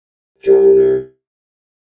Droner.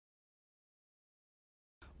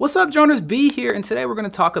 What's up, Droners? B here, and today we're going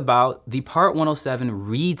to talk about the Part 107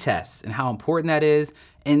 retest and how important that is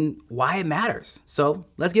and why it matters. So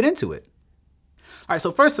let's get into it. All right, so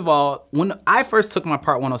first of all, when I first took my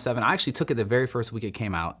Part 107, I actually took it the very first week it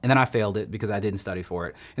came out, and then I failed it because I didn't study for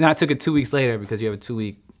it. And then I took it 2 weeks later because you have a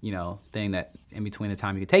 2-week, thing that in between the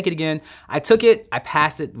time you can take it again. I took it, I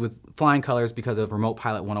passed it with flying colors because of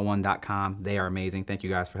remotepilot101.com. They are amazing. Thank you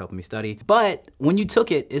guys for helping me study. But when you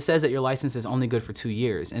took it, it says that your license is only good for 2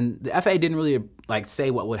 years. And the FAA didn't really say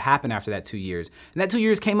what would happen after that 2 years. And that 2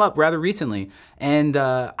 years came up rather recently, and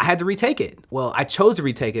I had to retake it. Well, I chose to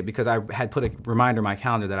retake it because I had put a reminder in my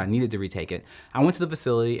calendar that I needed to retake it. I went to the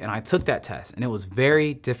facility and I took that test, and it was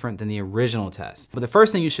very different than the original test. But the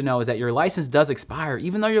first thing you should know is that your license does expire,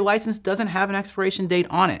 even though your license doesn't have an expiration date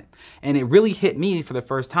on it. And it really hit me for the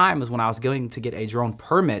first time was when I was going to get a drone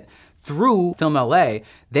permit through Film LA.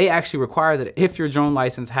 They actually require that if your drone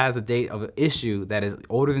license has a date of issue that is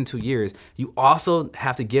older than 2 years, you also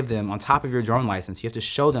have to give them, on top of your drone license, you have to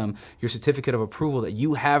show them your certificate of approval that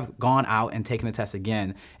you have gone out and taken the test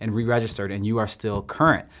again and re-registered and you are still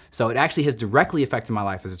current. So it actually has directly affected my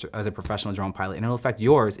life as a professional drone pilot, and it'll affect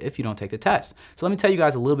yours if you don't take the test. So let me tell you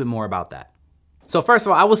guys a little bit more about that. So first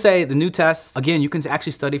of all, I will say the new tests, again, you can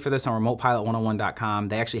actually study for this on remotepilot101.com.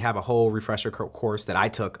 They actually have a whole refresher course that I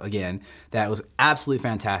took again that was absolutely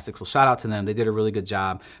fantastic. So shout out to them. They did a really good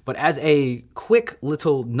job. But as a quick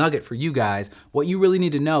little nugget for you guys, what you really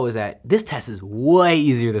need to know is that this test is way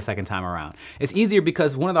easier the second time around. It's easier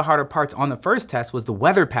because one of the harder parts on the first test was the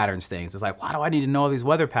weather patterns things. It's like, why do I need to know all these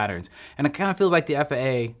weather patterns? And it kind of feels like the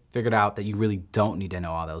FAA figured out that you really don't need to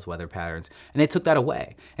know all those weather patterns, and they took that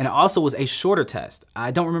away. And it also was a shorter test.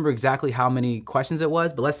 I don't remember exactly how many questions it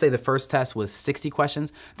was, but let's say the first test was 60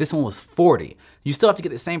 questions. This one was 40. You still have to get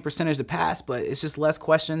the same percentage to pass, but it's just less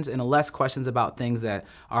questions and less questions about things that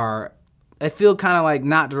are, I feel kind of like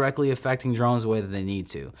not directly affecting drones the way that they need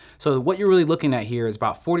to. So what you're really looking at here is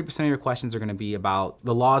about 40% of your questions are going to be about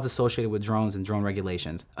the laws associated with drones and drone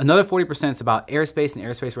regulations. Another 40% is about airspace and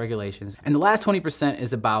airspace regulations. And the last 20%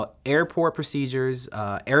 is about airport procedures,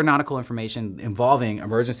 aeronautical information involving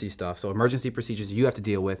emergency stuff. So emergency procedures you have to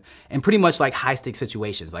deal with, and pretty much like high stakes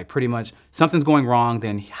situations, like pretty much something's going wrong,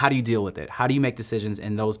 then how do you deal with it? How do you make decisions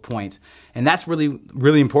in those points? And that's really,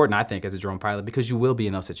 really important, I think, as a drone pilot, because you will be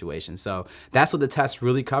in those situations. So that's what the test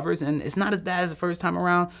really covers, and it's not as bad as the first time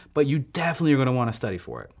around, but you definitely are gonna wanna study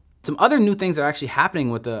for it. Some other new things that are actually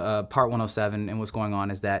happening with the Part 107 and what's going on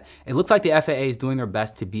is that it looks like the FAA is doing their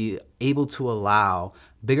best to be able to allow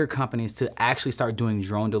bigger companies to actually start doing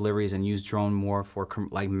drone deliveries and use drone more for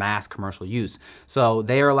like mass commercial use. So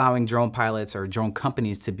they are allowing drone pilots or drone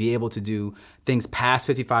companies to be able to do things past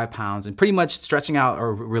 55 pounds and pretty much stretching out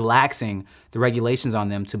or relaxing the regulations on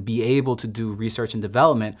them to be able to do research and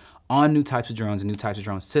development on new types of drones and new types of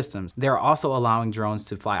drone systems. They're also allowing drones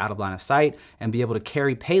to fly out of line of sight and be able to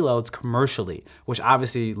carry payloads commercially, which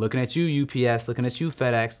obviously, looking at you UPS, looking at you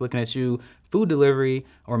FedEx, looking at you food delivery,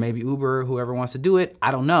 or maybe Uber, whoever wants to do it,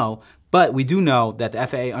 I don't know. But we do know that the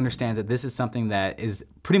FAA understands that this is something that is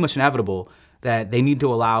pretty much inevitable, that they need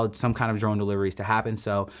to allow some kind of drone deliveries to happen.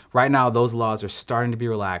 So right now, those laws are starting to be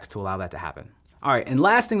relaxed to allow that to happen. All right, and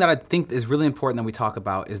last thing that I think is really important that we talk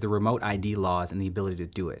about is the remote ID laws and the ability to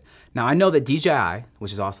do it. Now, I know that DJI,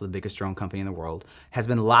 which is also the biggest drone company in the world, has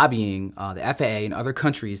been lobbying the FAA and other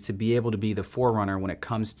countries to be able to be the forerunner when it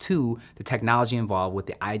comes to the technology involved with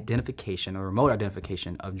the identification or remote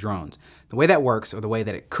identification of drones. The way that works, or the way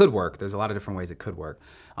that it could work, there's a lot of different ways it could work.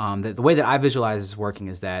 The way that I visualize this working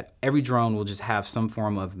is that every drone will just have some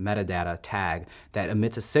form of metadata tag that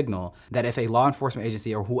emits a signal that if a law enforcement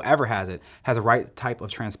agency or whoever has it has a right type of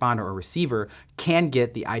transponder or receiver, can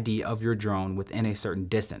get the ID of your drone within a certain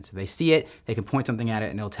distance. If they see it, they can point something at it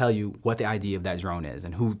and it'll tell you what the ID of that drone is,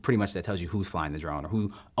 and who, pretty much that tells you who's flying the drone or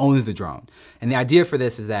who owns the drone. And the idea for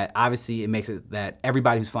this is that obviously it makes it that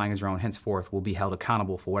everybody who's flying a drone henceforth will be held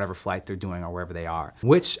accountable for whatever flights they're doing or wherever they are,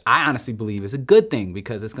 which I honestly believe is a good thing,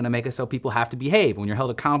 because it's gonna make it so people have to behave. When you're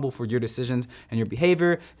held accountable for your decisions and your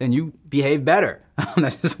behavior, then you behave better.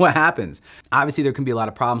 That's just what happens. Obviously, there can be a lot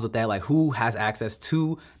of problems with that, like who has access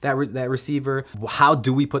to that receiver, how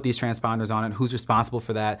do we put these transponders on it, who's responsible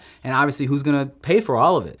for that, and obviously who's gonna pay for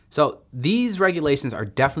all of it. So these regulations are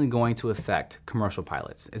definitely going to affect commercial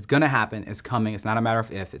pilots. It's gonna happen, it's coming, it's not a matter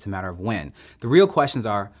of if, it's a matter of when. The real questions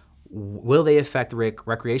are, will they affect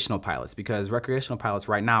recreational pilots? Because recreational pilots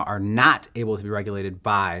right now are not able to be regulated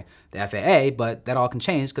by the FAA, but that all can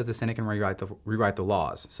change because the Senate can rewrite the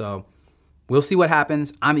laws. So we'll see what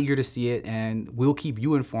happens. I'm eager to see it, and we'll keep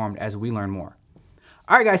you informed as we learn more.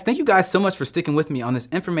 All right, guys, thank you guys so much for sticking with me on this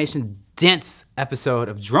information-dense episode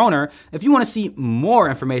of Droner. If you want to see more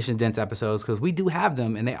information-dense episodes, because we do have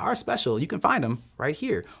them and they are special, you can find them right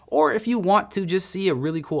here. Or if you want to just see a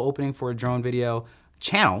really cool opening for a drone video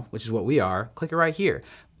channel, which is what we are, click it right here.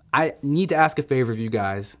 I need to ask a favor of you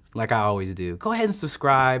guys, like I always do. Go ahead and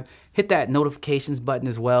subscribe, hit that notifications button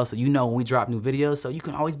as well so you know when we drop new videos so you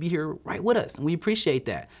can always be here right with us, and we appreciate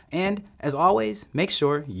that. And as always, make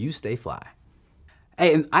sure you stay fly.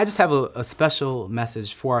 Hey, and I just have a special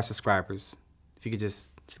message for our subscribers. If you could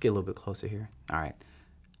just get a little bit closer here. All right.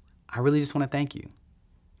 I really just want to thank you.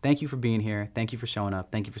 Thank you for being here. Thank you for showing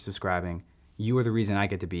up. Thank you for subscribing. You are the reason I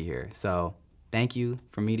get to be here. So thank you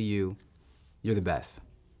from me to you. You're the best.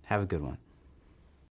 Have a good one.